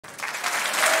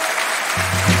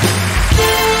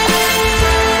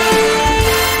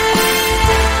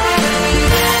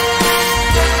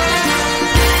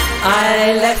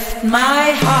set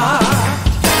my heart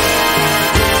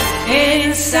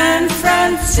in San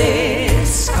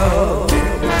Francisco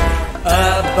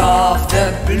above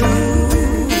the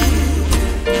blue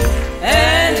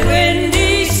and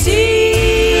windy sea.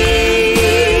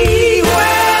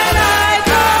 When I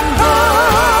come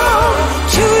home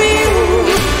to you,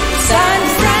 San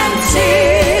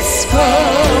Francisco,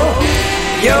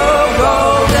 your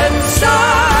golden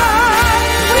sun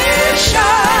will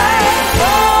shine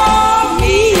for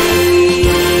me.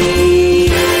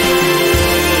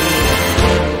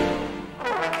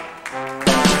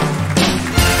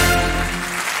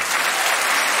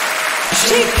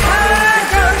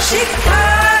 Chicago,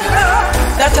 Chicago,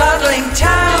 the toddling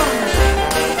town.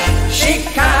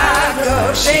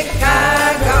 Chicago,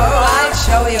 Chicago, I'll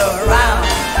show you around.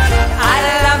 I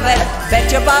love it,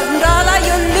 bet your bottom dollar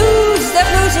you lose the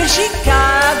blues in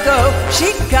Chicago,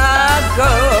 Chicago,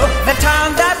 the town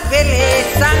that Billy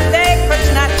Sunday could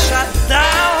not shut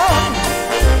down.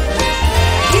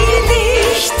 Die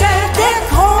Lichter der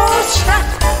Großstadt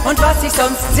und was ich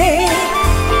sonst sehe,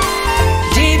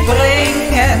 die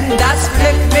bringen das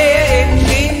Glück mir in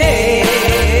die Nähe.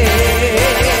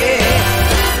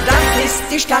 Das ist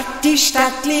die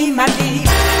Stadt, die man liebt,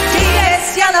 die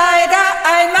es ja leider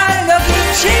einmal nur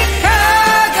gibt.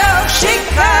 Chicago,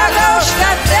 Chicago,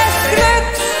 Stadt des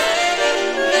Glücks.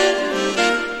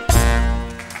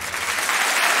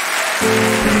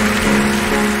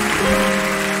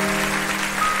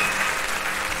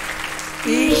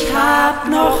 Ich hab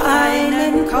noch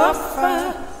einen Koffer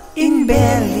in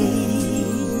Berlin,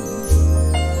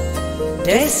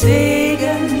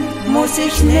 deswegen muss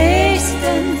ich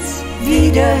nächstens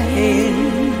wieder hin.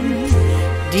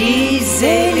 Die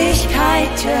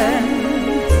Seligkeiten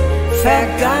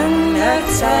vergangener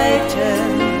Zeiten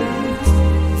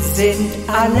sind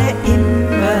alle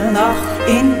immer noch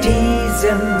in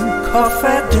diesem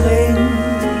Koffer drin.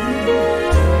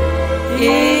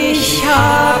 Ich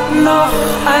hab noch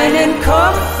einen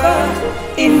Koffer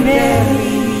in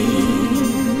Berlin.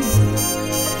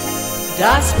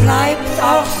 Das bleibt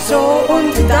auch so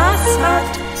und das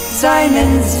hat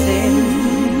seinen Sinn.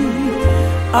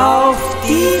 Auf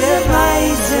diese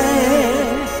Weise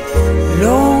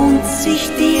lohnt sich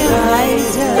die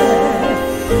Reise.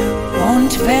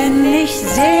 Und wenn ich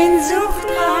Sehnsucht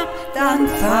hab, dann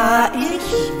fahr ich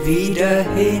wieder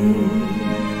hin.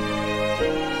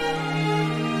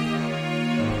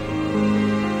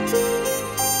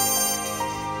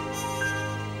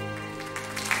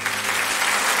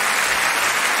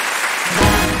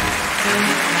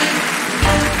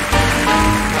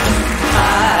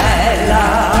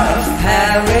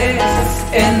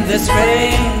 In the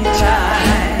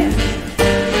springtime,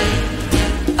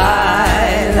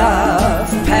 I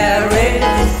love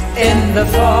Paris in the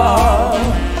fall.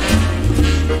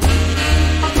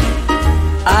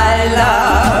 I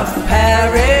love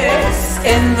Paris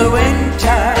in the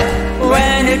winter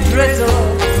when it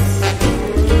drizzles.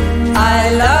 I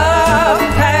love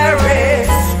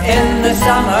Paris in the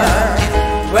summer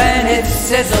when it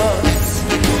sizzles.